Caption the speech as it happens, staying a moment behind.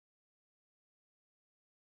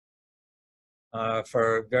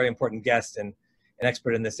for a very important guest and an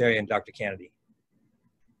expert in this area, and Dr. Canady.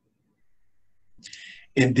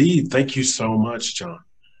 Indeed. Thank you so much, John.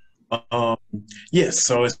 Um, yes,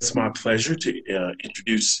 so it's my pleasure to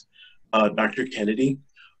introduce Dr. Canady.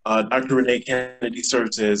 Dr. Renée Canady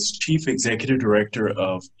serves as Chief Executive Director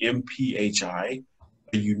of MPHI,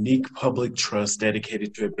 a unique public trust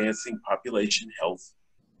dedicated to advancing population health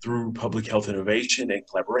through public health innovation and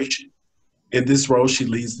collaboration. In this role, she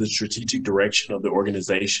leads the strategic direction of the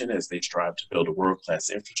organization as they strive to build a world-class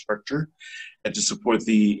infrastructure and to support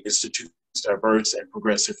the Institute's diverse and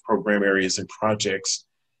progressive program areas and projects,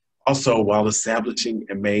 also while establishing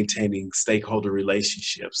and maintaining stakeholder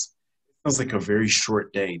relationships. Sounds like a very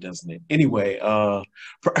short day, doesn't it? Anyway,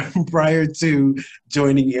 prior to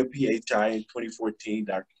joining MPHI in 2014,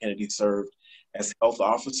 Dr. Canady served as health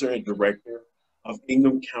officer and director of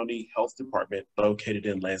Ingham County Health Department located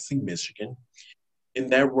in Lansing, Michigan. In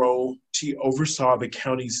that role, she oversaw the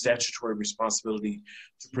county's statutory responsibility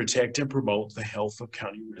to protect and promote the health of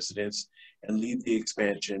county residents and lead the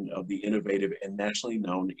expansion of the innovative and nationally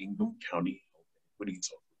known Ingham County Health Equity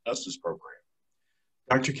Social Justice Program.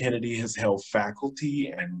 Dr. Canady has held faculty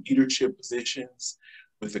and leadership positions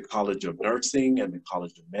with the College of Nursing and the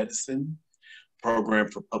College of Medicine, Program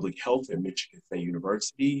for Public Health at Michigan State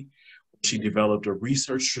University. She developed a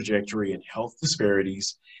research trajectory in health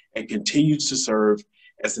disparities and continues to serve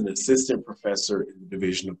as an assistant professor in the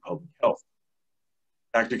Division of Public Health.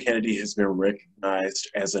 Dr. Canady has been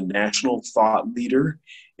recognized as a national thought leader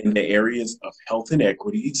in the areas of health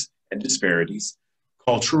inequities and disparities,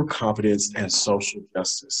 cultural competence, and social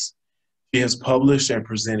justice. She has published and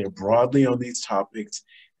presented broadly on these topics.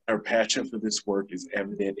 Her passion for this work is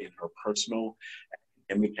evident in her personal,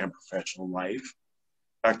 academic, and professional life.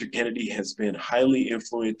 Dr. Canady has been highly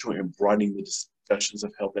influential in broadening the discussions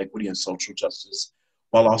of health equity and social justice,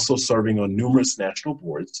 while also serving on numerous national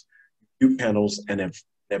boards, review panels, and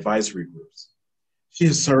advisory groups. She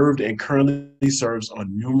has served and currently serves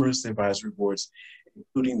on numerous advisory boards,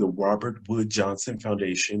 including the Robert Wood Johnson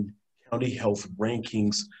Foundation, County Health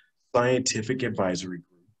Rankings Scientific Advisory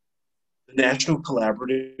Group, the National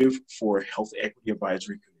Collaborative for Health Equity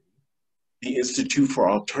Advisory Committee, the Institute for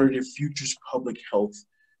Alternative Futures Public Health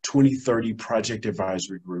 2030 Project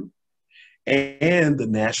Advisory Group, and the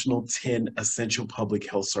National 10 Essential Public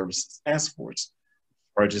Health Services Task Force,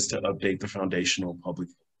 which charges to update the foundational public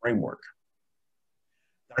health framework.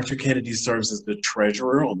 Dr. Canady serves as the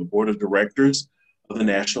treasurer on the board of directors of the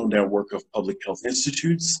National Network of Public Health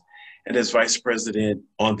Institutes and as vice president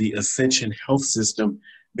on the Ascension Health System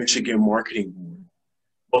Michigan Marketing Board.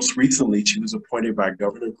 Most recently, she was appointed by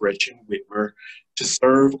Governor Gretchen Whitmer to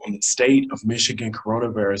serve on the State of Michigan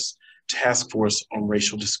Coronavirus Task Force on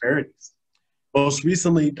Racial Disparities. Most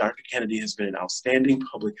recently, Dr. Canady has been an outstanding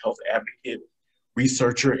public health advocate,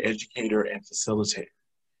 researcher, educator, and facilitator.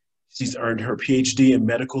 She's earned her PhD in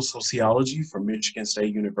medical sociology from Michigan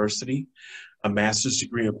State University, a master's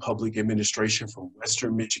degree in public administration from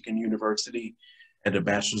Western Michigan University, and a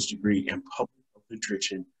bachelor's degree in public health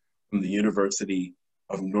nutrition from the University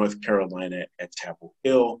of North Carolina at Chapel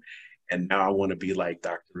Hill. And now I want to be like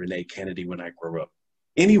Dr. Renée Canady when I grow up.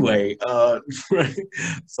 Anyway,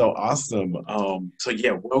 so awesome. So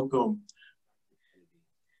yeah, welcome.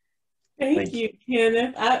 Thank you,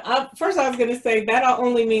 Kenneth. First, I was going to say that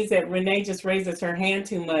only means that Renee just raises her hand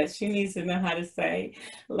too much. She needs to know how to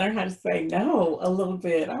learn how to say no a little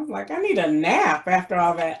bit. I was like, I need a nap after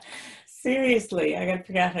all that. Seriously, I got to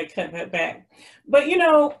figure out how to cut that back. But you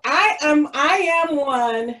know, I am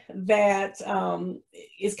one that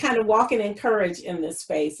is kind of walking in courage in this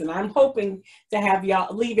space, and I'm hoping to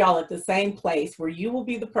leave y'all at the same place where you will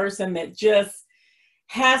be the person that just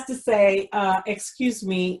has to say, excuse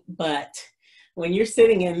me, but when you're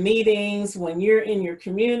sitting in meetings, when you're in your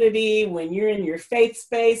community, when you're in your faith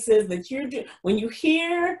spaces, when you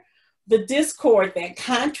hear the discord that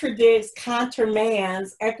contradicts,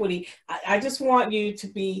 countermands equity, I just want you to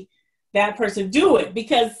be that person. Do it,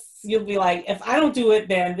 because you'll be like, if I don't do it,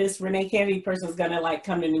 then this Renée Canady person is gonna like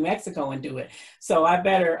come to New Mexico and do it. So I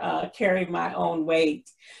better carry my own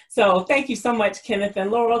weight. So thank you so much, Kenneth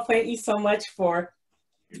and Laurel. Thank you so much for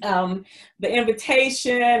the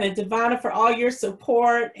invitation, and Devonna for all your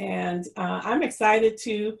support. And I'm excited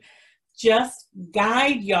to just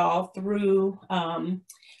guide y'all through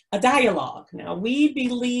a dialogue. Now, we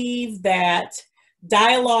believe that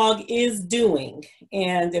dialogue is doing.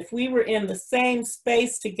 And if we were in the same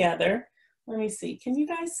space together, let me see, can you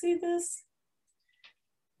guys see this?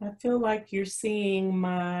 I feel like you're seeing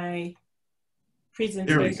my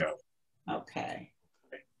presentation. There we go. Okay.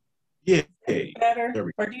 Yeah.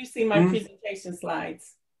 Better? Or do you see my presentation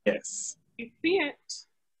slides? Yes. You see it.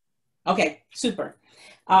 Okay, super.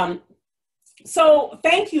 So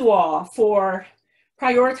thank you all for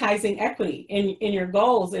prioritizing equity in your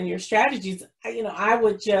goals and your strategies. I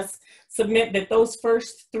would just submit that those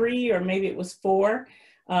first 3, or maybe it was 4,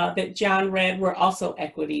 that John read were also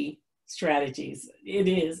equity strategies. It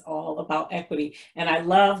is all about equity. And I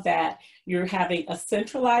love that you're having a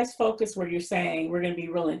centralized focus where you're saying we're going to be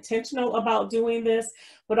real intentional about doing this,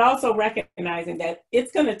 but also recognizing that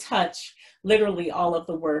it's going to touch literally all of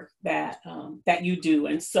the work that you do.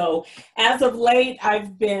 And so as of late,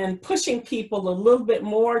 I've been pushing people a little bit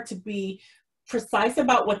more to be precise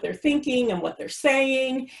about what they're thinking and what they're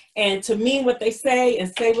saying, and to mean what they say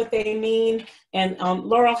and say what they mean. And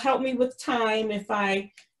Laurel, help me with time. If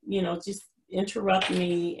I, just interrupt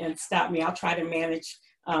me and stop me, I'll try to manage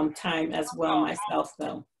time as well myself,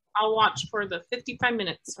 though. I'll watch for the 55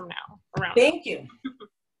 minutes from now. Around. Thank you.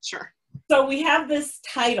 Sure. So we have this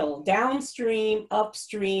title, Downstream,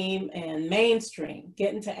 Upstream, and Mainstream,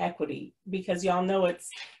 Getting to Equity, because y'all know it's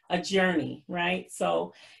a journey, right?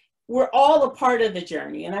 So we're all a part of the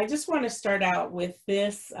journey. And I just want to start out with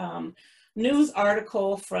this news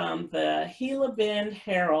article from the Gila Bend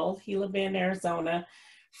Herald, Gila Bend, Arizona,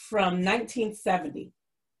 from 1970.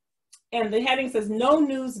 And the heading says, "No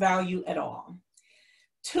news value at all.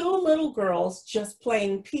 2 little girls just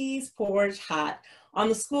playing peas porridge hot on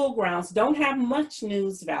the school grounds don't have much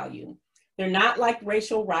news value. They're not like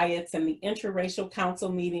racial riots and the interracial council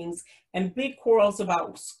meetings and big quarrels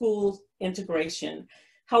about school integration.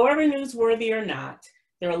 However newsworthy or not,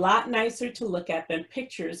 they're a lot nicer to look at than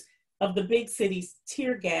pictures of the big city's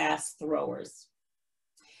tear gas throwers."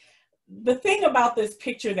 The thing about this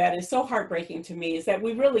picture that is so heartbreaking to me is that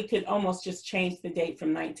we really could almost just change the date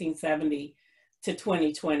from 1970 to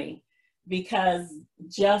 2020, because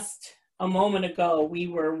just a moment ago, we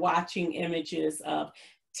were watching images of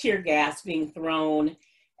tear gas being thrown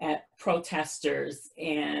at protesters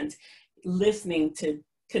and listening to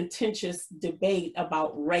contentious debate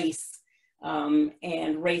about race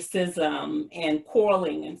and racism and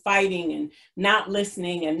quarreling and fighting and not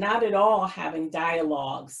listening and not at all having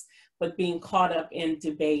dialogues, but being caught up in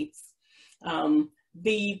debates.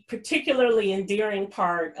 The particularly endearing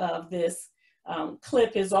part of this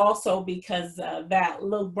clip is also because that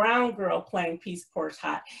little brown girl playing Peace Porch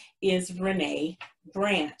Hot is Renée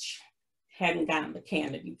Branch. Hadn't gotten the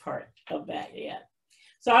Canady part of that yet.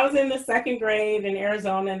 So I was in the 2nd grade in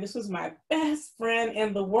Arizona, and this was my best friend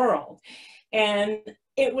in the world. And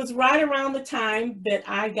it was right around the time that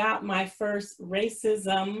I got my first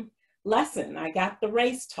racism lesson. I got the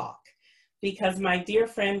race talk because my dear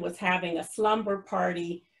friend was having a slumber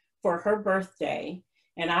party for her birthday.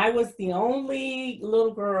 And I was the only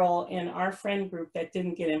little girl in our friend group that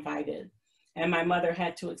didn't get invited. And my mother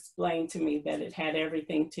had to explain to me that it had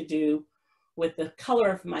everything to do with the color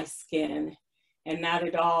of my skin and not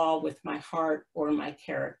at all with my heart or my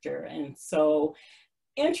character. And so,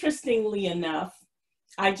 interestingly enough,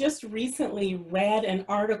 I just recently read an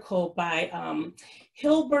article by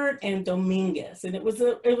Hilbert and Dominguez, and it was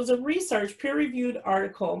a research, peer-reviewed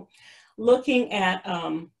article looking at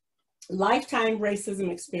lifetime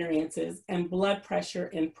racism experiences and blood pressure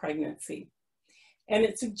in pregnancy. And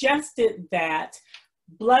it suggested that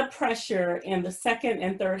blood pressure in the 2nd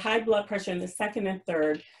and 3rd, high blood pressure in the 2nd and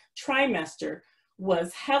 3rd trimester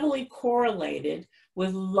was heavily correlated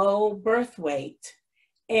with low birth weight,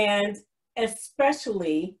 and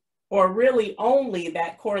especially, or really only,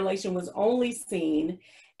 that correlation was only seen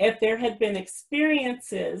if there had been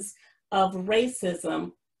experiences of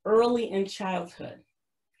racism early in childhood.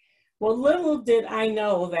 Well, little did I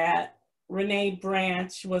know that Renée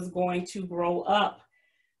Branch was going to grow up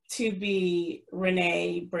to be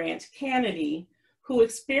Renée Branch Canady, who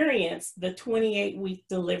experienced the 28-week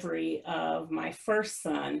delivery of my first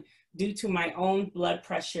son due to my own blood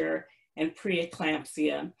pressure and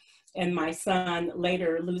preeclampsia, and my son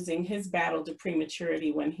later losing his battle to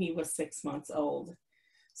prematurity when he was 6 months old.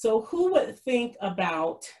 So who would think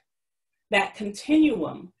about that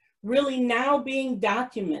continuum really now being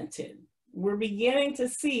documented? We're beginning to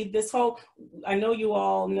see this whole, I know you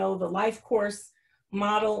all know the life course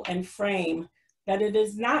model and frame, that it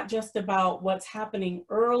is not just about what's happening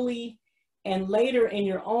early and later in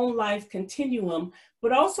your own life continuum,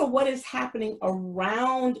 but also what is happening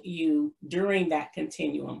around you during that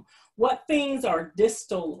continuum. What things are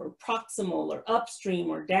distal or proximal or upstream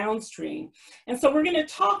or downstream. And so we're going to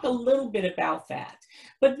talk a little bit about that.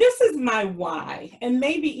 But this is my why, and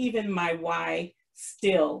maybe even my why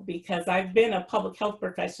still, because I've been a public health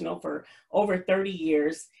professional for over 30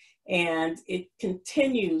 years, and it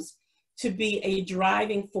continues to be a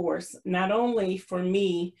driving force, not only for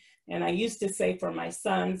me And I used to say for my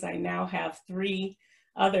sons, I now have 3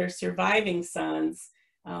 other surviving sons,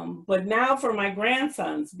 but now for my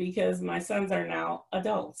grandsons, because my sons are now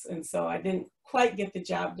adults. And so I didn't quite get the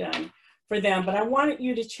job done for them, but I wanted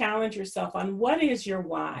you to challenge yourself on what is your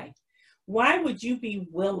why? Why would you be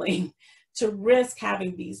willing to risk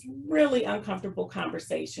having these really uncomfortable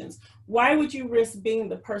conversations? Why would you risk being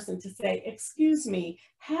the person to say, excuse me,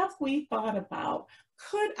 have we thought about,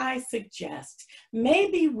 could I suggest,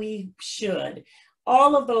 maybe we should,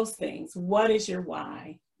 all of those things. What is your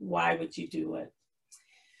why? Why would you do it?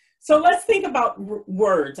 So let's think about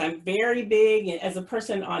words. I'm very big as a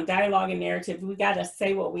person on dialogue and narrative. We got to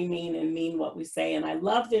say what we mean and mean what we say. And I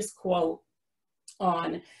love this quote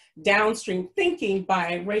on Downstream Thinking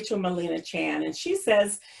by Rachel Melina Chan. And she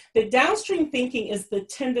says that downstream thinking is the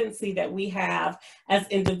tendency that we have as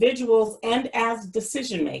individuals and as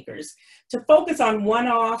decision makers to focus on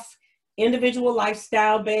one-off, individual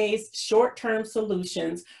lifestyle-based, short-term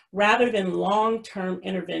solutions rather than long-term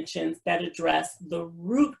interventions that address the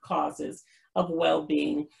root causes of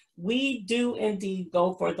well-being. We do indeed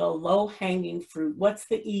go for the low-hanging fruit. What's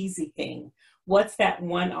the easy thing? What's that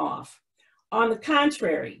one-off? On the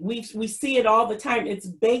contrary, we see it all the time. It's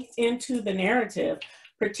baked into the narrative,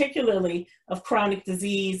 particularly of chronic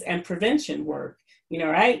disease and prevention work. You know,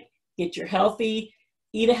 right? Get your healthy,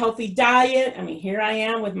 eat a healthy diet. I mean, here I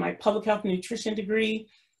am with my public health and nutrition degree.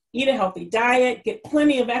 Eat a healthy diet, get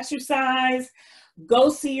plenty of exercise, go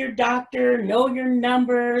see your doctor, know your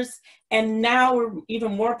numbers. And now we're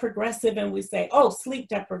even more progressive and we say, oh, sleep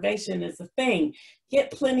deprivation is a thing.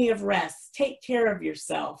 Get plenty of rest, take care of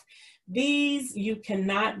yourself. These you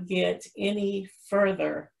cannot get any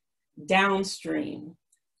further downstream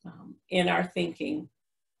in our thinking.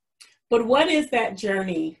 But what is that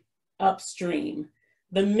journey upstream,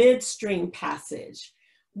 the midstream passage?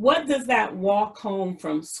 What does that walk home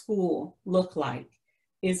from school look like?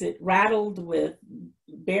 Is it rattled with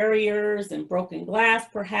barriers and broken glass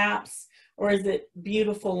perhaps, or is it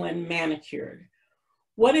beautiful and manicured?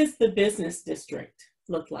 What does the business district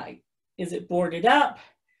look like? Is it boarded up?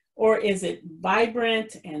 Or is it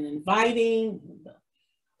vibrant and inviting? The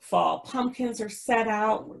fall pumpkins are set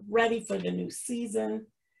out, we're ready for the new season.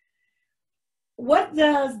 What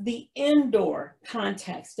does the indoor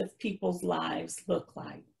context of people's lives look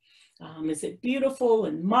like? Is it beautiful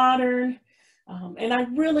and modern? And I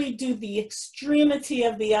really do the extremity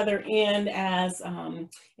of the other end as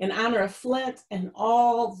in honor of Flint and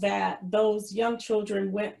all that those young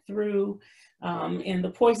children went through in the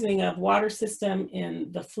poisoning of water system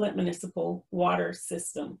in the Flint municipal water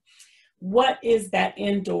system. What is that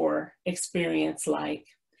indoor experience like?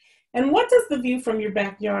 And what does the view from your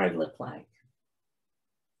backyard look like?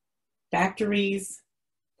 Factories,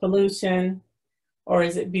 pollution, or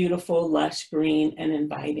is it beautiful, lush, green, and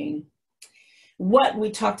inviting? What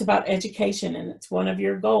we talked about education, and it's one of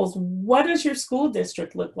your goals. What does your school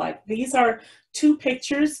district look like? These are 2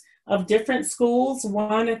 pictures of different schools.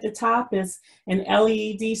 One at the top is an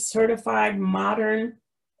LEED certified modern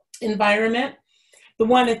environment. The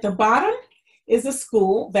one at the bottom is a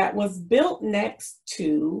school that was built next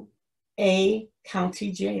to a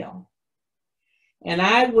county jail. And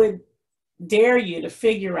I would dare you to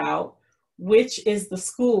figure out which is the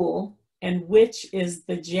school and which is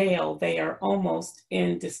the jail. They are almost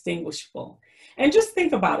indistinguishable. And just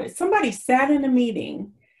think about it. Somebody sat in a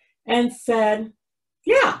meeting and said,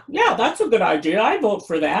 yeah, that's a good idea. I vote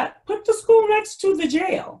for that. Put the school next to the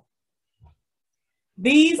jail.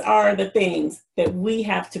 These are the things that we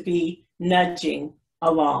have to be nudging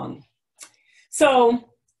along. So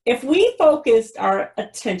if we focused our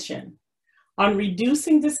attention on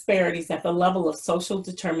reducing disparities at the level of social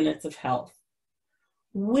determinants of health,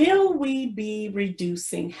 will we be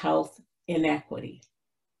reducing health inequity?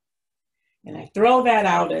 And I throw that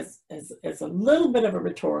out as a little bit of a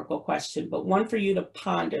rhetorical question, but one for you to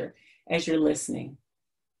ponder as you're listening.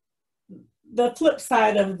 The flip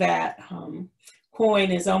side of that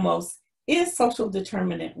coin is almost, is social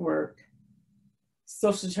determinant work,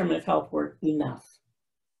 social determinant of health work enough?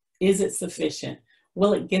 Is it sufficient?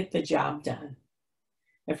 Will it get the job done?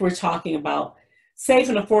 If we're talking about safe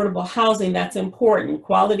and affordable housing, that's important.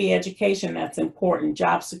 Quality education, that's important.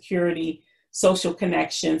 Job security, social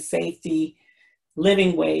connection, safety,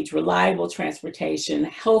 living wage, reliable transportation,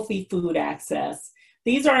 healthy food access.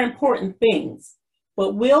 These are important things,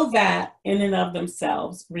 but will that in and of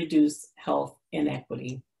themselves reduce health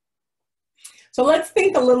inequity? So let's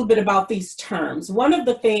think a little bit about these terms. One of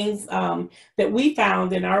the things that we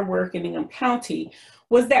found in our work in Ingham County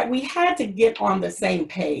was that we had to get on the same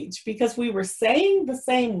page because we were saying the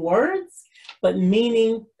same words, but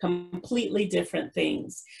meaning completely different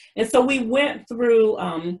things. And so we went through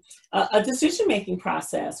a decision-making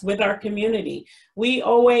process with our community. We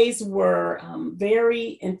always were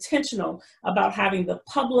very intentional about having the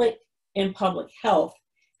public in public health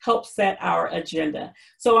help set our agenda.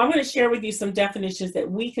 So I'm going to share with you some definitions that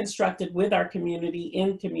we constructed with our community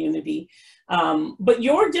in community. But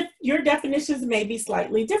your definitions may be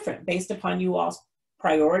slightly different based upon you all's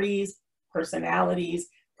priorities, personalities,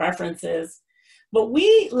 preferences. But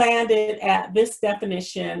we landed at this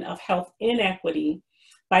definition of health inequity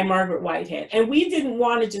by Margaret Whitehead. And we didn't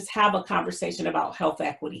want to just have a conversation about health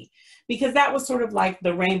equity, because that was sort of like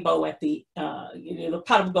the rainbow at the, the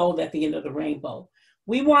pot of gold at the end of the rainbow.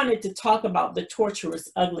 We wanted to talk about the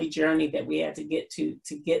torturous, ugly journey that we had to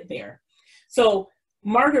get there. So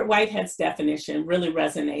Margaret Whitehead's definition really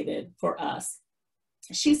resonated for us.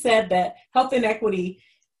 She said that health inequity,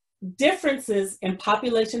 differences in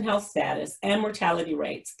population health status and mortality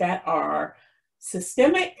rates that are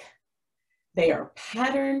systemic, they are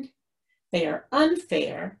patterned, they are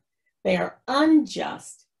unfair, they are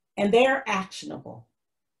unjust, and they are actionable.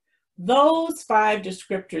 Those 5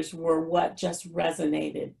 descriptors were what just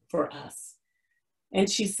resonated for us. And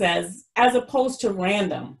she says, as opposed to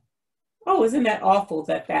random, oh, isn't that awful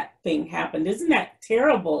that that thing happened? Isn't that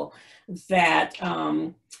terrible that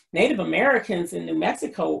Native Americans in New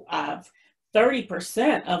Mexico have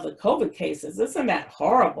 30% of the COVID cases? Isn't that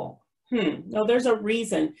horrible? No, there's a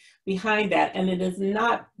reason behind that. And it is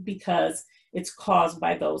not because it's caused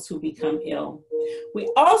by those who become ill.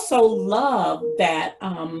 We also love that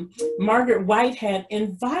Margaret Whitehead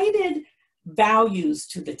invited values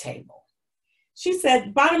to the table. She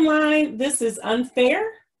said, bottom line, this is unfair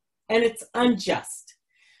and it's unjust.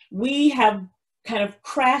 We have kind of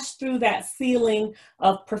crashed through that ceiling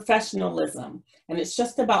of professionalism, and it's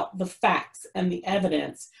just about the facts and the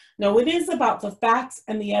evidence. No, it is about the facts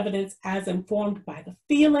and the evidence as informed by the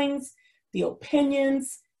feelings, the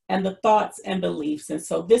opinions, and the thoughts and beliefs. And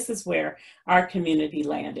so this is where our community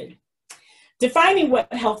landed. Defining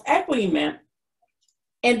what health equity meant,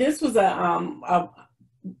 and this was Paula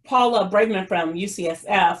Bregman from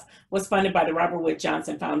UCSF was funded by the Robert Wood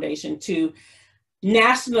Johnson Foundation to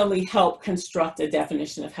nationally help construct a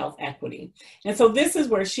definition of health equity. And so this is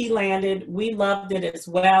where she landed. We loved it as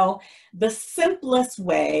well. The simplest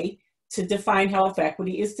way to define health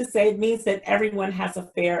equity is to say it means that everyone has a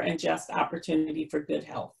fair and just opportunity for good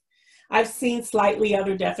health. I've seen slightly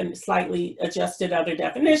adjusted other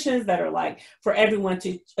definitions that are like for everyone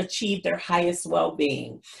to achieve their highest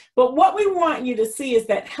well-being. But what we want you to see is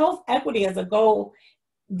that health equity as a goal,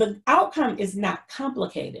 the outcome is not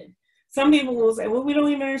complicated. Some people will say, well, we don't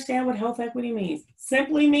even understand what health equity means.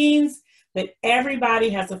 Simply means that everybody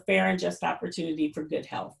has a fair and just opportunity for good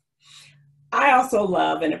health. I also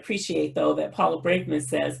love and appreciate, though, that Paula Bregman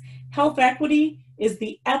says, health equity is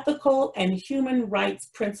the ethical and human rights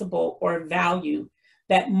principle or value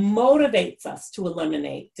that motivates us to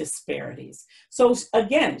eliminate disparities. So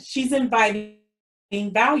again, she's inviting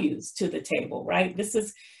values to the table, right? This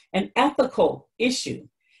is an ethical issue.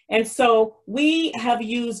 And so we have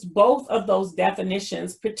used both of those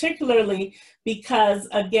definitions, particularly because,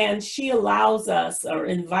 again, she allows us or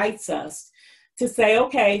invites us to say,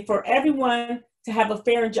 okay, for everyone to have a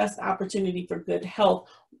fair and just opportunity for good health,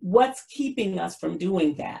 what's keeping us from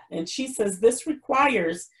doing that? And she says this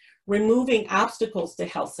requires removing obstacles to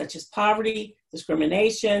health, such as poverty,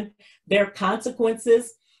 discrimination, their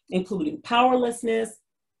consequences, including powerlessness,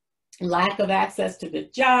 lack of access to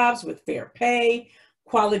good jobs with fair pay,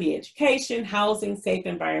 quality education, housing, safe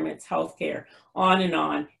environments, healthcare, on and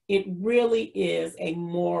on. It really is a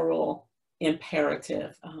moral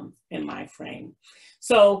imperative in my frame.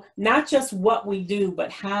 So not just what we do,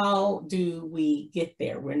 but how do we get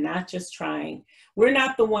there? We're not just trying, we're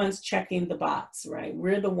not the ones checking the box, right?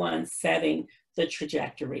 We're the ones setting the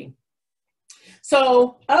trajectory.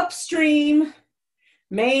 So upstream,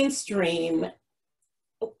 mainstream,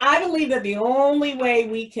 I believe that the only way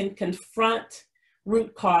we can confront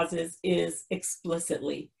root causes is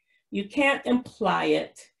explicitly. You can't imply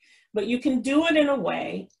it, but you can do it in a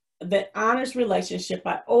way that honors relationship.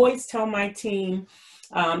 I always tell my team,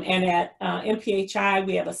 and at MPHI,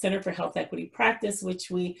 we have a Center for Health Equity Practice,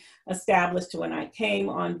 which we established when I came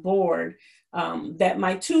on board, that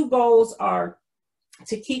my 2 goals are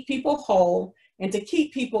to keep people whole and to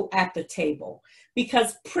keep people at the table,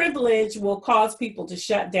 because privilege will cause people to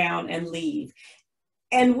shut down and leave.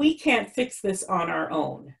 And we can't fix this on our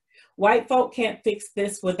own. White folk can't fix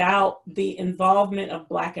this without the involvement of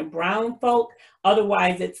Black and brown folk.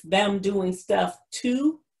 Otherwise, it's them doing stuff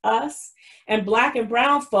to us. And Black and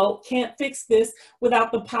brown folk can't fix this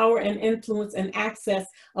without the power and influence and access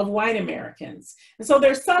of white Americans. And so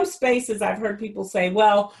there's some spaces I've heard people say,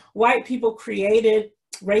 well, white people created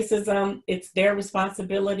racism, it's their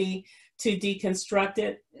responsibility to deconstruct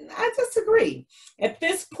it. I disagree. At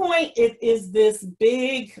this point, it is this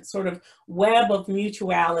big sort of web of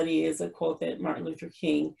mutuality, is a quote that Martin Luther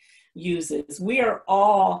King uses. We are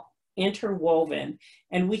all interwoven,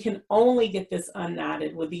 and we can only get this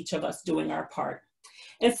unknotted with each of us doing our part.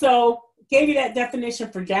 And so gave you that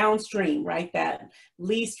definition for downstream, right? That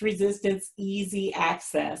least resistance, easy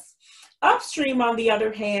access. Upstream, on the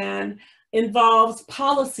other hand, involves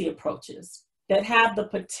policy approaches that have the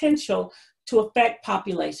potential to affect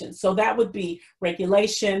populations. So that would be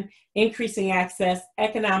regulation, increasing access,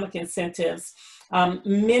 economic incentives.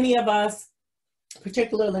 Many of us,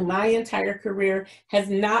 particularly my entire career, has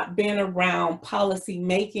not been around policy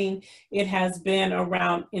making. It has been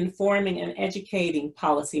around informing and educating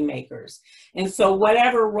policymakers. And so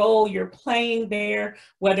whatever role you're playing there,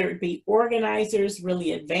 whether it be organizers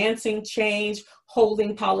really advancing change,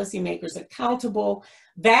 holding policymakers accountable,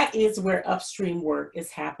 that is where upstream work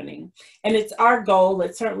is happening. And it's our goal,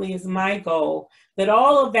 it certainly is my goal, that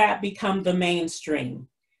all of that become the mainstream,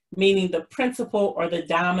 meaning the principle or the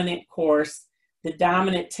dominant course, the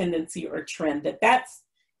dominant tendency or trend,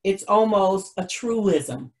 it's almost a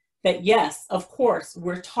truism that yes, of course,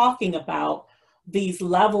 we're talking about these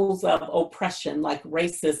levels of oppression like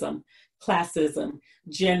racism, classism,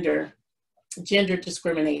 gender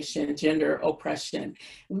discrimination, gender oppression.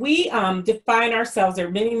 We define ourselves, there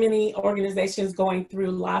are many, many organizations going through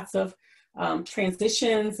lots of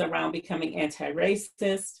transitions around becoming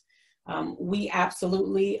anti-racist. We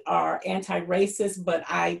absolutely are anti-racist, but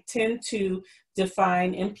I tend to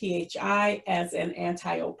define MPHI as an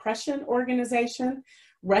anti-oppression organization,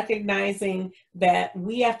 recognizing that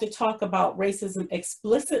we have to talk about racism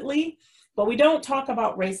explicitly, but we don't talk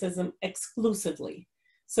about racism exclusively.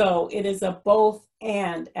 So it is a both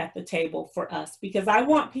and at the table for us, because I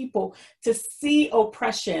want people to see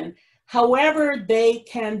oppression however they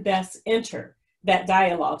can best enter that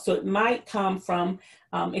dialogue. So it might come from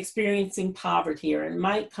experiencing poverty, or it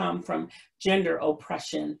might come from gender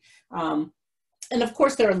oppression. And of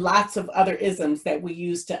course, there are lots of other isms that we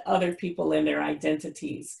use to other people and their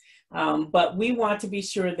identities. But we want to be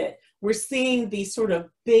sure that we're seeing these sort of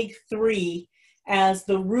big three as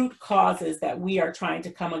the root causes that we are trying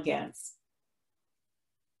to come against.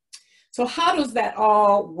 So how does that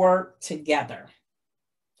all work together?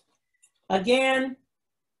 Again,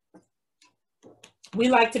 we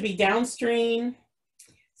like to be downstream.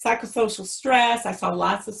 Psychosocial stress, I saw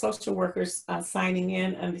lots of social workers signing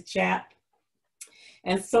in on the chat.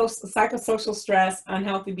 And so psychosocial stress,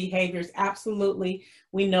 unhealthy behaviors, absolutely.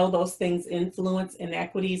 We know those things influence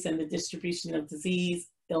inequities in the distribution of disease,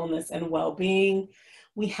 illness, and well-being.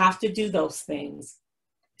 We have to do those things.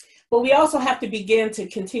 But we also have to begin to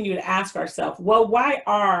continue to ask ourselves, well, why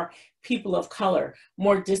are people of color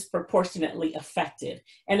more disproportionately affected?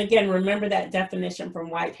 And again, remember that definition from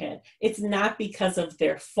Whitehead. It's not because of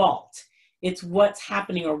their fault. It's what's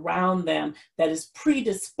happening around them that is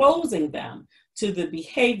predisposing them to the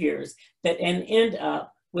behaviors that end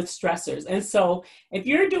up with stressors. And so if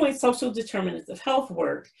you're doing social determinants of health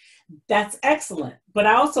work, that's excellent. But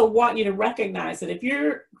I also want you to recognize that if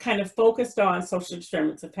you're kind of focused on social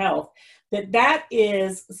determinants of health, that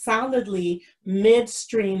is solidly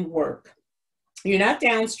midstream work. You're not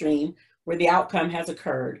downstream where the outcome has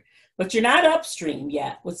occurred, but you're not upstream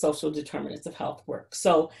yet with social determinants of health work.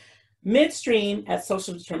 So midstream at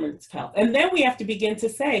social determinants of health. And then we have to begin to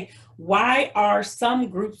say, why are some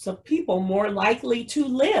groups of people more likely to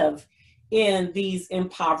live in these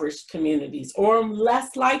impoverished communities or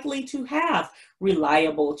less likely to have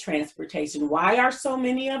reliable transportation? Why are so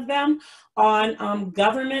many of them on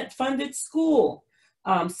government-funded school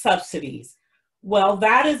subsidies? Well,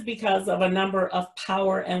 that is because of a number of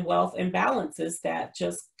power and wealth imbalances that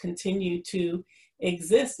just continue to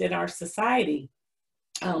exist in our society.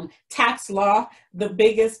 Tax law, the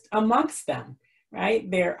biggest amongst them, right?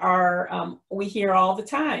 There are, we hear all the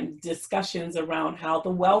time discussions around how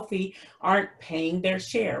the wealthy aren't paying their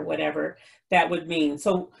share, whatever that would mean.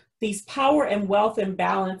 So these power and wealth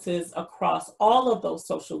imbalances across all of those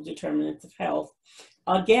social determinants of health,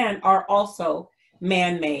 again, are also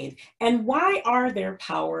man-made. And why are there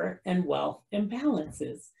power and wealth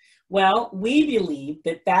imbalances? Well, we believe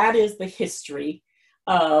that that is the history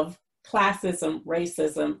of classism,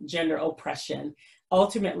 racism, gender oppression,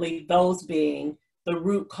 ultimately those being the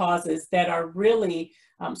root causes that are really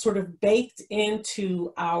sort of baked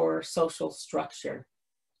into our social structure.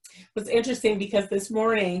 It was interesting because this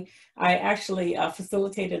morning I actually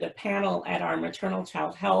facilitated a panel at our maternal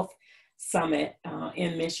child health summit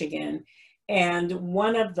in Michigan. And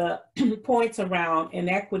one of the points around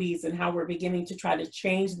inequities and how we're beginning to try to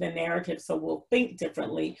change the narrative so we'll think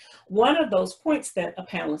differently, one of those points that a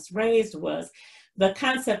panelist raised was the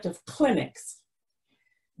concept of clinics,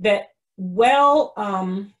 that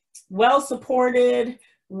well-supported,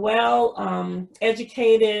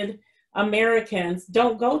 educated Americans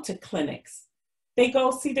don't go to clinics. They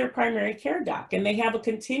go see their primary care doc, and they have a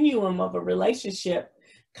continuum of a relationship,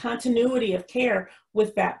 continuity of care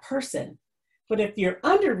with that person. But if you're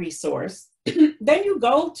under-resourced, then you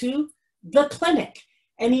go to the clinic,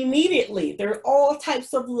 and immediately there are all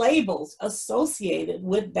types of labels associated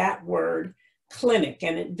with that word clinic.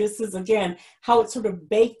 And this is, again, how it's sort of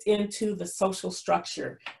baked into the social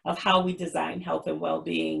structure of how we design health and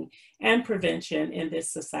well-being and prevention in this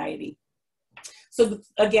society. So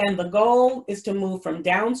again, the goal is to move from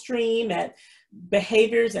downstream at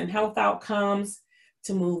behaviors and health outcomes,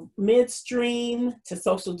 to move midstream to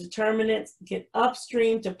social determinants, get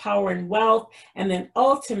upstream to power and wealth, and then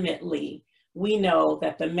ultimately, we know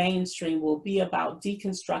that the mainstream will be about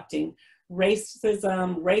deconstructing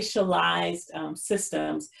racism, racialized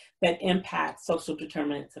systems that impact social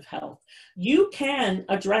determinants of health. You can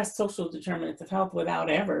address social determinants of health without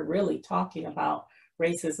ever really talking about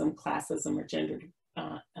racism, classism, or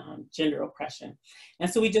gender oppression. And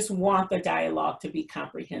so we just want the dialogue to be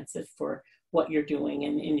comprehensive for what you're doing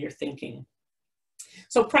and in your thinking.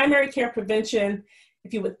 So primary care prevention,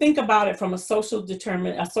 if you would think about it from a social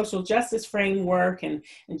justice framework, and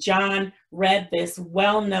John read this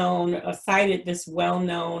cited this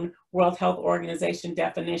well-known World Health Organization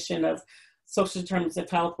definition of social determinants of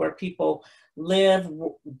health, where people live,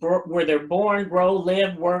 where they're born, grow,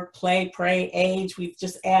 live, work, play, pray, age. We've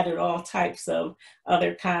just added all types of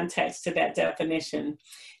other contexts to that definition.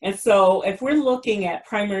 And so if we're looking at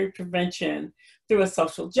primary prevention through a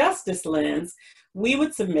social justice lens, we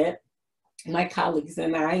would submit, my colleagues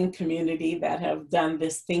and I in community that have done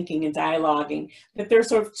this thinking and dialoguing, that there's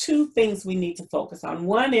sort of two things we need to focus on.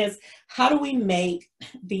 One is, how do we make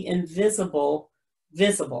the invisible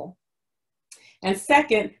visible? And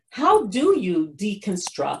second, how do you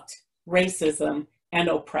deconstruct racism and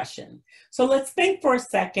oppression? So let's think for a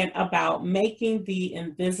second about making the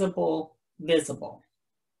invisible visible.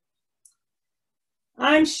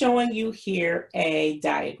 I'm showing you here a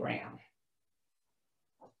diagram.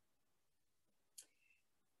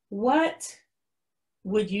 What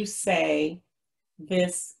would you say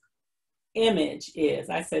this image is?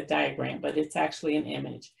 I said diagram, but it's actually an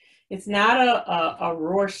image. It's not a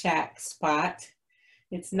Rorschach spot.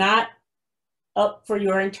 It's not up for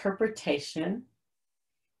your interpretation.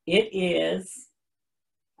 It is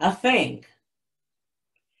a thing.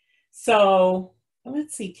 So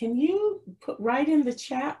let's see, can you write in the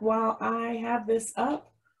chat while I have this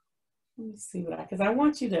up? Let me see because I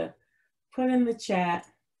want you to put in the chat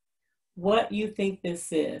what you think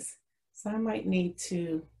this is. So I might need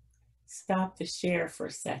to stop the share for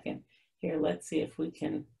a second. Here, let's see if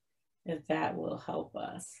that will help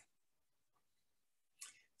us.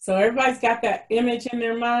 So everybody's got that image in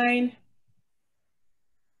their mind.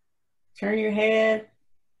 Turn your head,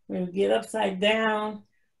 we're gonna get upside down,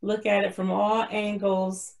 look at it from all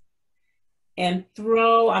angles, and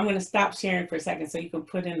I'm gonna stop sharing for a second so you can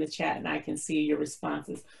put in the chat and I can see your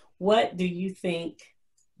responses. What do you think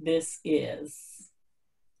this is?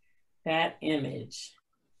 That image.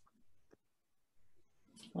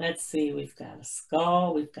 Let's see, we've got a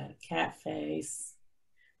skull, we've got a cat face,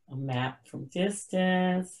 a map from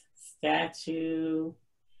distance, statue,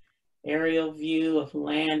 aerial view of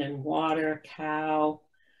land and water, cow,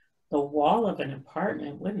 the wall of an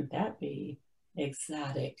apartment. Wouldn't that be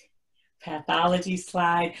exotic? Pathology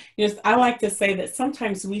slide. I like to say that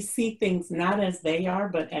sometimes we see things not as they are,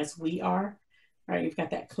 but as we are. All right, you've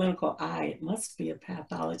got that clinical eye. It must be a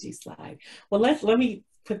pathology slide. Well, let me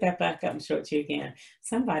put that back up and show it to you again.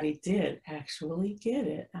 Somebody did actually get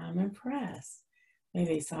it. I'm impressed.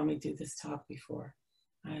 Maybe they saw me do this talk before.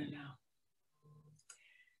 I don't know.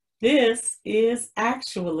 This is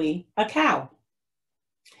actually a cow.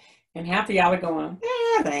 And half of y'all are going,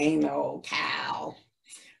 that ain't no cow.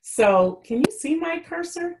 So can you see my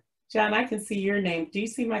cursor? John, I can see your name. Do you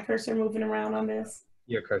see my cursor moving around on this?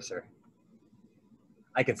 Your cursor.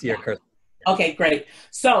 I can see your cursor. Okay, great.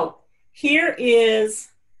 So here is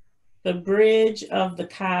the bridge of the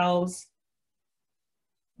cow's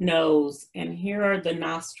nose, and here are the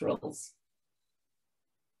nostrils.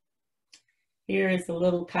 Here is a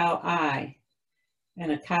little cow eye,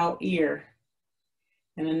 and a cow ear,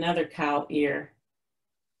 and another cow ear,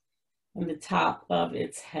 and the top of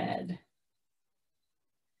its head.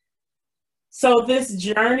 So this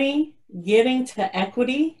journey, getting to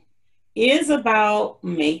equity, is about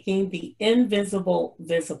making the invisible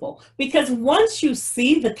visible. Because once you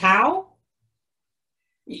see the cow,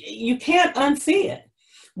 you can't unsee it.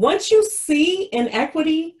 Once you see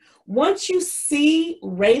inequity, once you see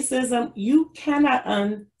racism, you cannot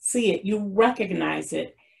unsee it. You recognize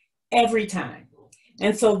it every time.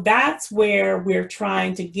 And so that's where we're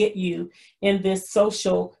trying to get you in this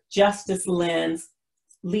social justice lens,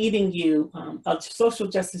 leading you, a social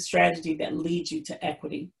justice strategy that leads you to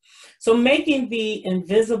equity. So making the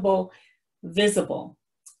invisible visible.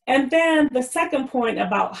 And then the second point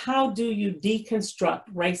about how do you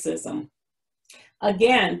deconstruct racism?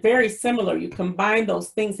 Again, very similar. You combine those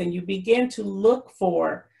things and you begin to look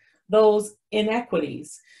for those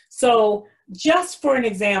inequities. So just for an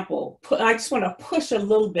example, I just want to push a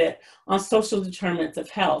little bit on social determinants of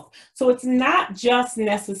health. So it's not just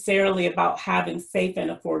necessarily about having safe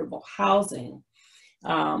and affordable housing.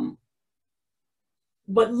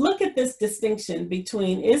 But look at this distinction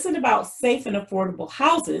between, is it about safe and affordable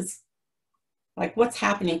houses, like what's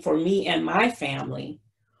happening for me and my family,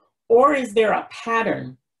 or is there a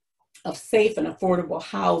pattern of safe and affordable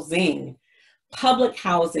housing, public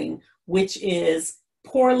housing, which is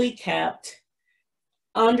poorly kept,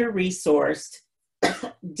 under-resourced,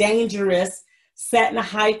 dangerous, set in a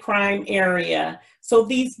high crime area? So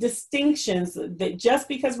these distinctions, that just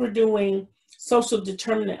because we're doing social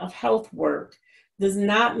determinant of health work does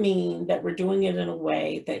not mean that we're doing it in a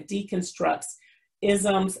way that deconstructs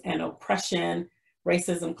isms and oppression,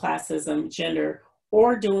 racism, classism, gender,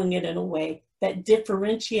 or doing it in a way that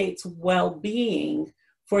differentiates well-being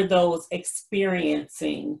for those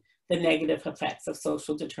experiencing the negative effects of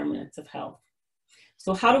social determinants of health.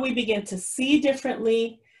 So how do we begin to see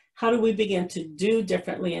differently? How do we begin to do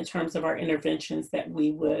differently in terms of our interventions that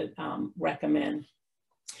we would recommend?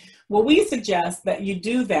 Well, we suggest that you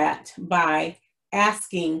do that by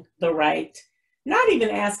asking the right, not even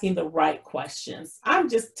asking the right questions.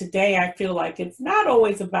 Today I feel like it's not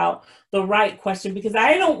always about the right question, because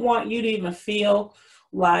I don't want you to even feel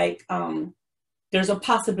like there's a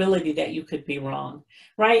possibility that you could be wrong,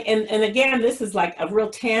 right? And again, this is like a real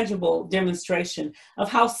tangible demonstration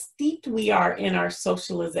of how steeped we are in our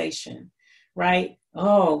socialization, right?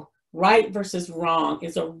 Oh, right versus wrong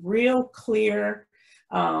is a real clear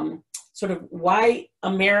sort of white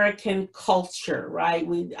American culture, right?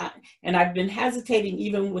 And I've been hesitating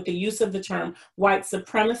even with the use of the term white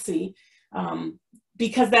supremacy,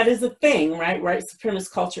 because that is a thing, right? White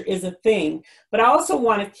supremacist culture is a thing, but I also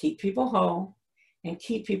want to keep people home and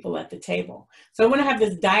keep people at the table. So I want to have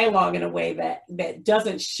this dialogue in a way that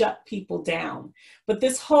doesn't shut people down. But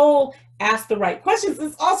this whole ask the right questions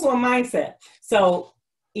is also a mindset. So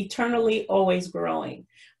eternally always growing.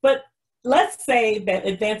 But let's say that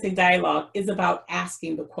advancing dialogue is about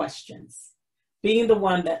asking the questions, being the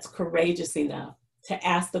one that's courageous enough to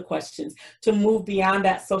ask the questions, to move beyond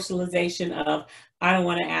that socialization of, I don't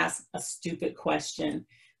want to ask a stupid question,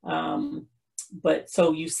 but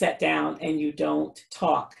so you sit down and you don't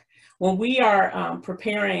talk. When we are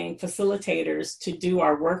preparing facilitators to do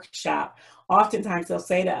our workshop, oftentimes they'll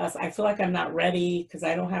say to us, I feel like I'm not ready because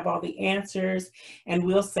I don't have all the answers. And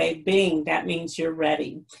we'll say, bing, that means you're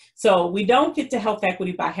ready. So we don't get to health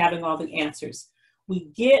equity by having all the answers. We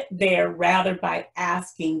get there rather by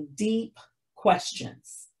asking deep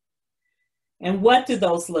questions. And what do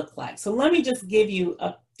those look like? So let me just give you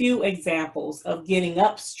a few examples of getting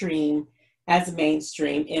upstream as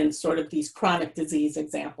mainstream in sort of these chronic disease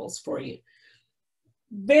examples for you.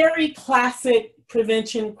 Very classic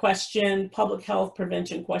prevention question, public health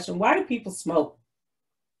prevention question. Why do people smoke?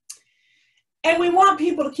 And we want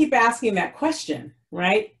people to keep asking that question,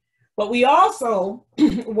 right? But we also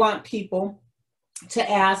want people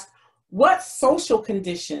to ask, what social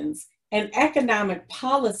conditions and economic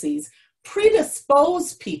policies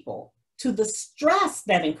predispose people to the stress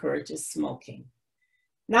that encourages smoking?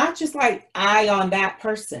 Not just like eye on that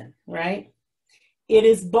person, right? It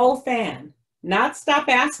is both and. Not stop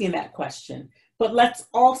asking that question, but let's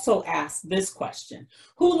also ask this question.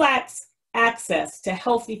 Who lacks access to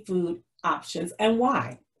healthy food options and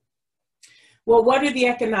why? Well, what are the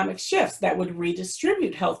economic shifts that would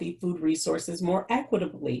redistribute healthy food resources more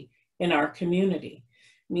equitably in our community?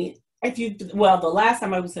 I mean, the last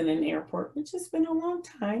time I was in an airport, which has been a long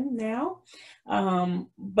time now,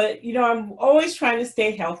 but I'm always trying to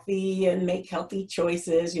stay healthy and make healthy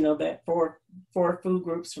choices, that four food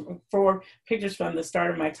groups, 4 pictures from the start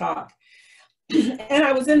of my talk. And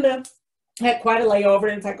I was had quite a layover,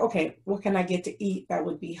 and it's like, okay, what can I get to eat that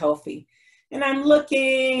would be healthy? And I'm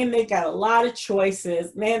looking, and they got a lot of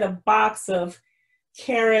choices. Man, a box of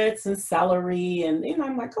carrots and celery. And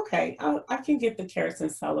I'm like, okay, I can get the carrots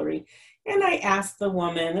and celery. And I asked the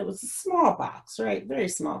woman, it was a small box, right? Very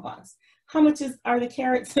small box. How much are the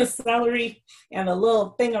carrots and celery and a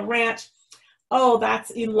little thing of ranch? Oh,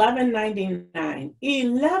 that's $11.99.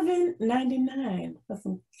 $11.99 for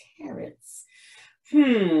some carrots.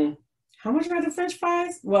 How much are the French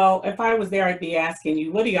fries? Well, if I was there, I'd be asking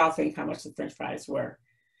you, what do y'all think how much the French fries were?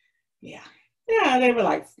 Yeah, they were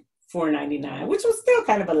like $4.99, which was still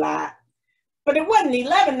kind of a lot, but it wasn't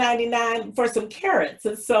 $11.99 for some carrots.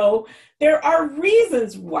 And so there are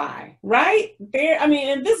reasons why, right?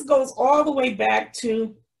 And this goes all the way back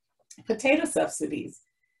to potato subsidies.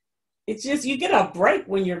 It's just, you get a break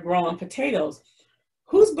when you're growing potatoes.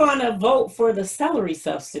 Who's going to vote for the celery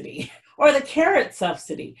subsidy or the carrot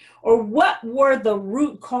subsidy? Or what were the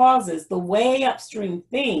root causes, the way upstream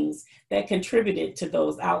things that contributed to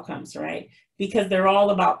those outcomes, right? Because they're all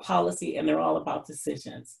about policy and they're all about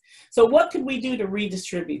decisions. So what could we do to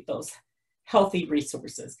redistribute those healthy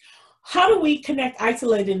resources? How do we connect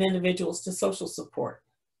isolated individuals to social support?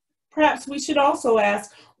 Perhaps we should also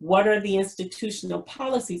ask, what are the institutional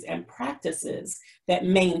policies and practices that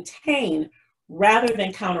maintain rather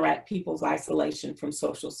than counteract people's isolation from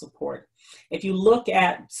social support? If you look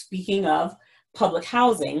at, speaking of public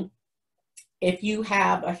housing, if you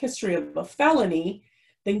have a history of a felony,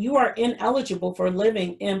 then you are ineligible for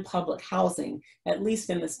living in public housing, at least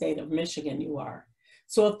in the state of Michigan you are.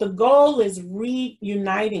 So if the goal is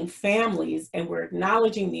reuniting families and we're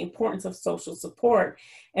acknowledging the importance of social support,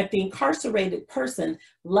 if the incarcerated person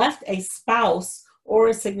left a spouse or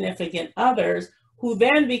a significant other who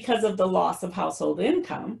then, because of the loss of household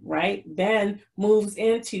income, right, then moves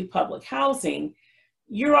into public housing,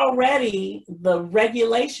 you're already, the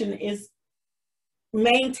regulation is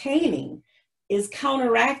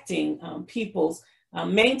counteracting people's,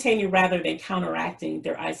 maintaining rather than counteracting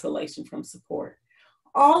their isolation from support.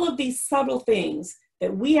 All of these subtle things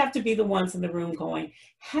that we have to be the ones in the room going,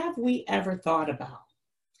 have we ever thought about?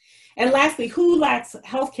 And lastly, who lacks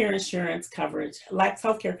healthcare insurance coverage, lacks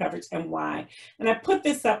healthcare coverage, and why? And I put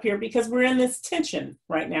this up here because we're in this tension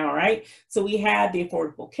right now, right? So we had the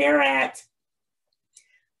Affordable Care Act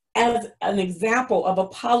as an example of a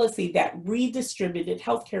policy that redistributed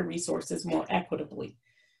healthcare resources more equitably.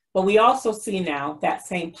 But we also see now that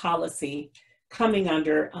same policy coming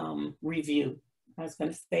under review. I was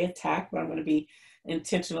going to say attack, but I'm going to be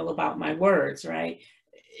intentional about my words, right?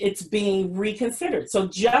 It's being reconsidered. So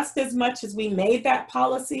just as much as we made that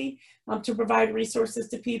policy to provide resources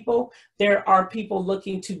to people, there are people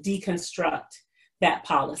looking to deconstruct that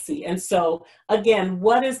policy. And so again,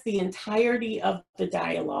 what is the entirety of the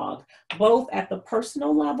dialogue, both at the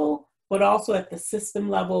personal level, but also at the system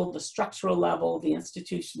level, the structural level, the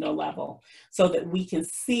institutional level, so that we can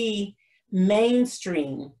see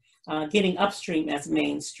mainstream, getting upstream as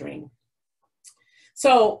mainstream.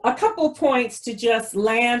 So a couple points to just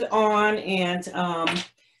land on, and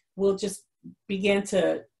we'll just begin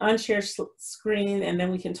to unshare screen, and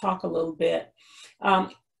then we can talk a little bit.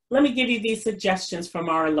 Let me give you these suggestions from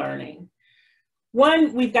our learning.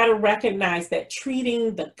 One, we've got to recognize that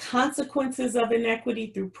treating the consequences of inequity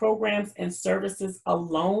through programs and services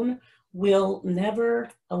alone will never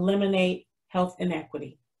eliminate health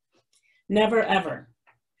inequity. Never, ever.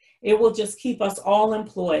 It will just keep us all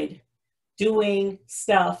employed doing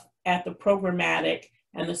stuff at the programmatic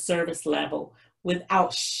and the service level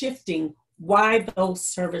without shifting why those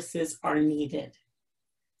services are needed.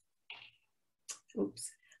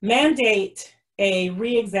 Oops. Mandate a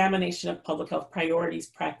re-examination of public health priorities,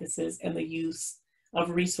 practices, and the use of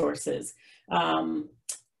resources.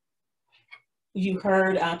 You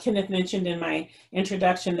heard Kenneth mentioned in my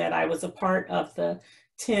introduction that I was a part of the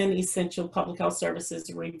 10 Essential Public Health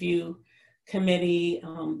Services Review Committee,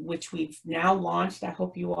 which we've now launched. I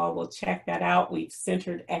hope you all will check that out. We've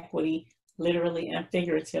centered equity, literally and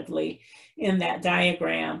figuratively, in that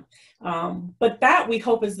diagram. But that, we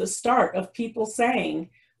hope, is the start of people saying,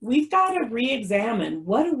 we've got to re-examine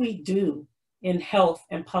what do we do in health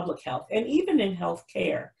and public health, and even in health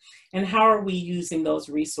care, and how are we using those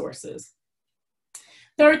resources.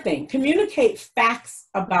 Third thing, communicate facts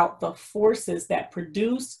about the forces that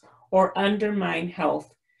produce or undermine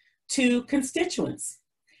health to constituents,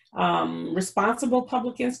 responsible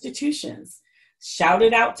public institutions, shout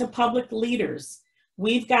it out to public leaders.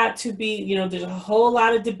 We've got to be, there's a whole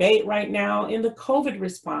lot of debate right now in the COVID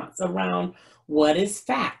response around what is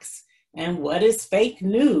facts and what is fake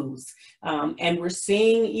news. And we're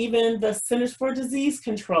seeing even the Centers for Disease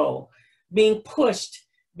Control being pushed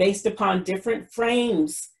based upon different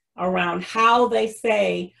frames around how they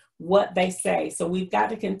say what they say. So we've got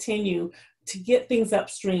to continue to get things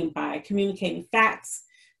upstream by communicating facts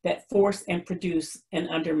that force and produce and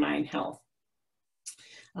undermine health.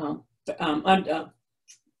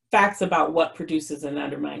 Facts about what produces and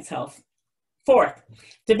undermines health. Fourth,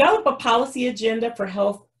 develop a policy agenda for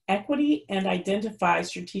health equity and identify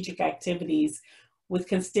strategic activities with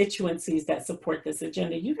constituencies that support this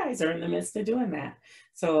agenda. You guys are in the midst of doing that.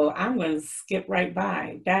 So I'm going to skip right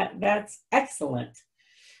by. That's excellent.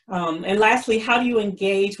 And lastly, how do you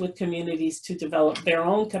engage with communities to develop their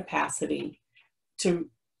own capacity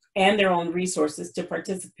and their own resources to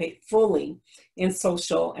participate fully in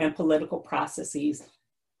social and political processes?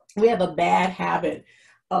 We have a bad habit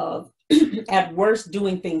of, at worst,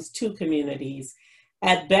 doing things to communities,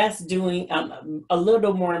 at best doing a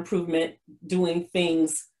little more improvement, doing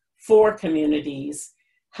things for communities.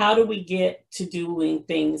 How do we get to doing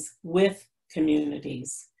things with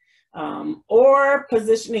communities? Or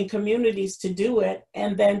positioning communities to do it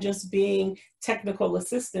and then just being technical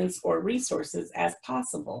assistance or resources as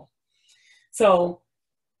possible. So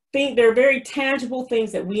there are very tangible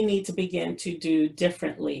things that we need to begin to do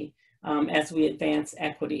differently as we advance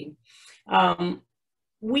equity.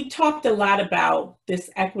 We talked a lot about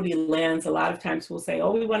this equity lens. A lot of times we'll say,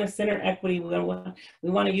 oh, we want to center equity. We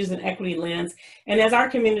want to use an equity lens. And as our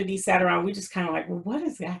community sat around, we just kind of like, well, what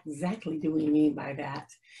exactly do we mean by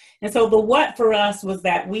that? And so the what for us was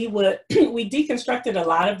that we deconstructed a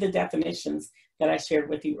lot of the definitions that I shared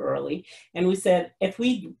with you early. And we said, if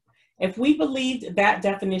we believed that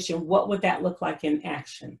definition, what would that look like in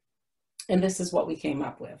action? And this is what we came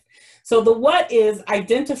up with. So the what is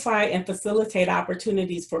identify and facilitate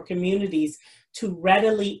opportunities for communities to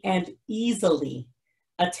readily and easily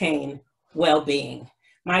attain well-being.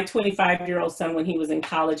 My 25-year-old son, when he was in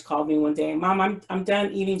college, called me one day, Mom, I'm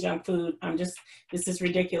done eating junk food. This is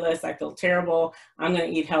ridiculous. I feel terrible. I'm going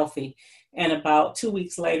to eat healthy. And about 2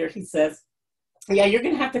 weeks later, he says, yeah, you're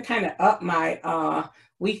going to have to kind of up my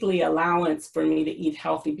weekly allowance for me to eat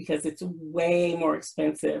healthy because it's way more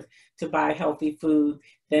expensive to buy healthy food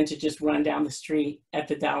than to just run down the street at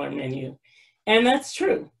the dollar menu. And that's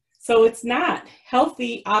true. So it's not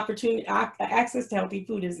healthy opportunity, access to healthy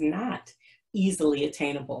food is not easily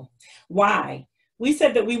attainable. Why? We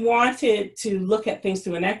said that we wanted to look at things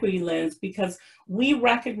through an equity lens because we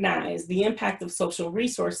recognize the impact of social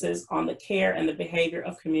resources on the care and the behavior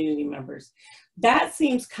of community members. That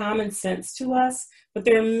seems common sense to us, but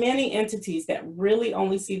there are many entities that really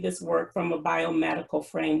only see this work from a biomedical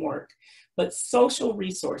framework. But social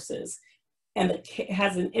resources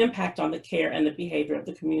has an impact on the care and the behavior of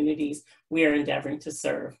the communities we are endeavoring to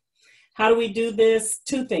serve. How do we do this?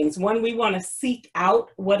 Two things. One, we want to seek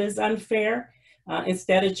out what is unfair.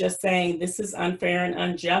 Instead of just saying this is unfair and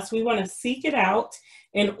unjust, we want to seek it out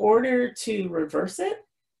in order to reverse it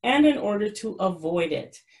and in order to avoid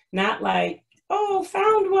it. Not like, oh,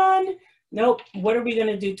 found one. Nope, what are we going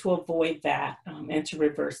to do to avoid that and to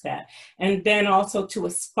reverse that? And then also to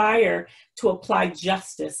aspire to apply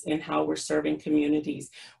justice in how we're serving communities.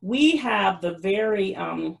 We have the very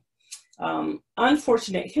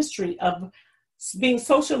unfortunate history of being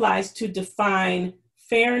socialized to define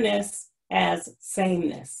fairness as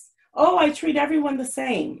sameness. Oh, I treat everyone the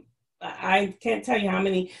same. I can't tell you how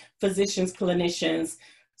many physicians, clinicians,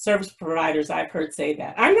 service providers I've heard say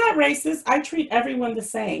that. I'm not racist, I treat everyone the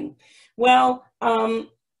same. Well,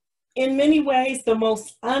 in many ways, the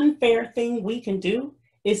most unfair thing we can do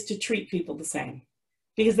is to treat people the same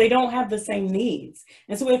because they don't have the same needs.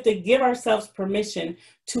 And so we have to give ourselves permission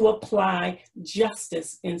to apply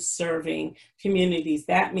justice in serving communities.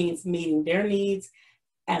 That means meeting their needs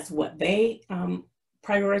as what they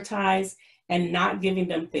prioritize and not giving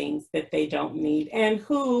them things that they don't need. And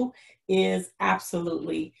who is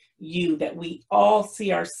absolutely you, that we all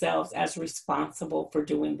see ourselves as responsible for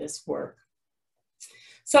doing this work.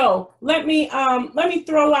 So let me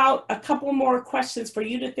throw out a couple more questions for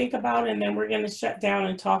you to think about, and then we're going to shut down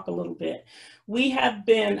and talk a little bit. We have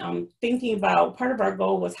been thinking about, part of our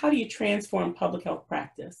goal was how do you transform public health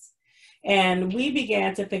practice? And we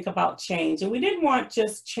began to think about change. And we didn't want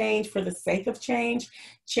just change for the sake of change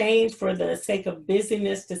for the sake of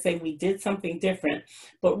busyness to say we did something different,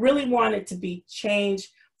 but really wanted to be change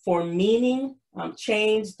for meaning,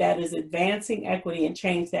 change that is advancing equity, and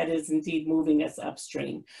change that is indeed moving us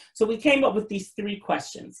upstream. So we came up with these three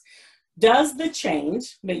questions. Does the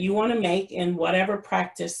change that you want to make in whatever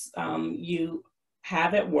practice you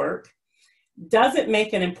have at work, does it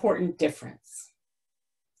make an important difference?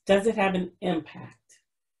 Does it have an impact?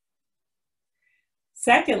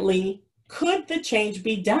 Secondly, could the change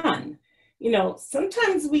be done? You know,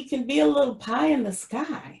 sometimes we can be a little pie in the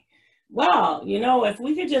sky. well, you know, if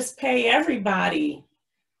we could just pay everybody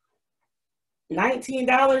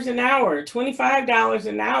 $19 an hour, $25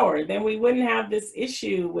 an hour, then we wouldn't have this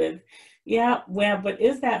issue with, yeah, well, but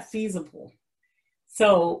is that feasible?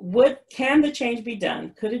 So can the change be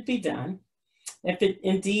done? Could it be done? If it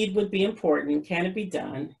indeed would be important, can it be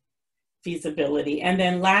done? Feasibility. And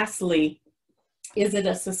then lastly, is it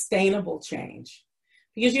a sustainable change?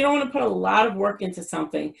 Because you don't want to put a lot of work into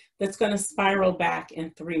something that's going to spiral back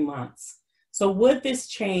in 3 months. So would this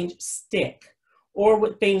change stick, or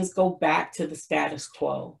would things go back to the status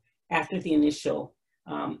quo after the initial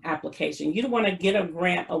application? You don't want to get a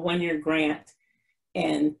grant, a one-year grant,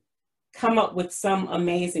 and come up with some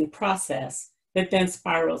amazing process that then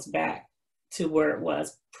spirals back to where it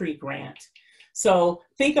was pre-grant. So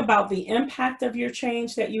think about the impact of your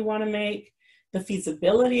change that you want to make, the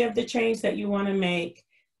feasibility of the change that you want to make,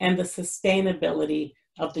 and the sustainability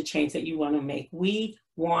of the change that you want to make. We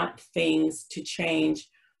want things to change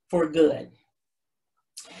for good.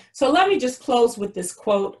 So let me just close with this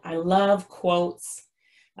quote. I love quotes.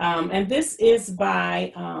 And this is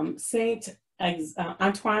by Antoine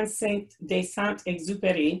de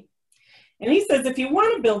Saint-Exupéry. And he says, if you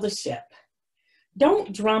want to build a ship,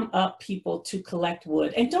 don't drum up people to collect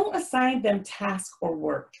wood, and don't assign them task or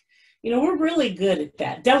work. You know, we're really good at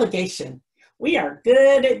that. Delegation. We are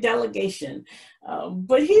good at delegation.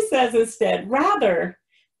 But he says instead, rather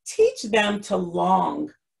teach them to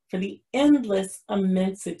long for the endless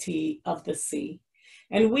immensity of the sea.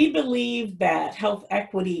 And we believe that health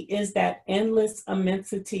equity is that endless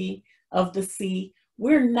immensity of the sea.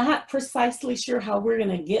 We're not precisely sure how we're going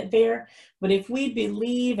to get there, but if we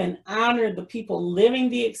believe and honor the people living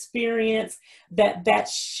the experience, that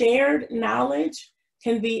shared knowledge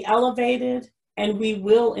can be elevated, and we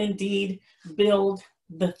will indeed build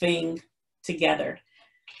the thing together.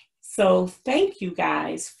 So thank you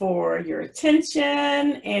guys for your attention.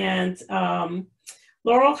 And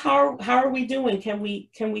Laurel, how are we doing? Can we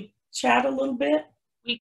chat a little bit?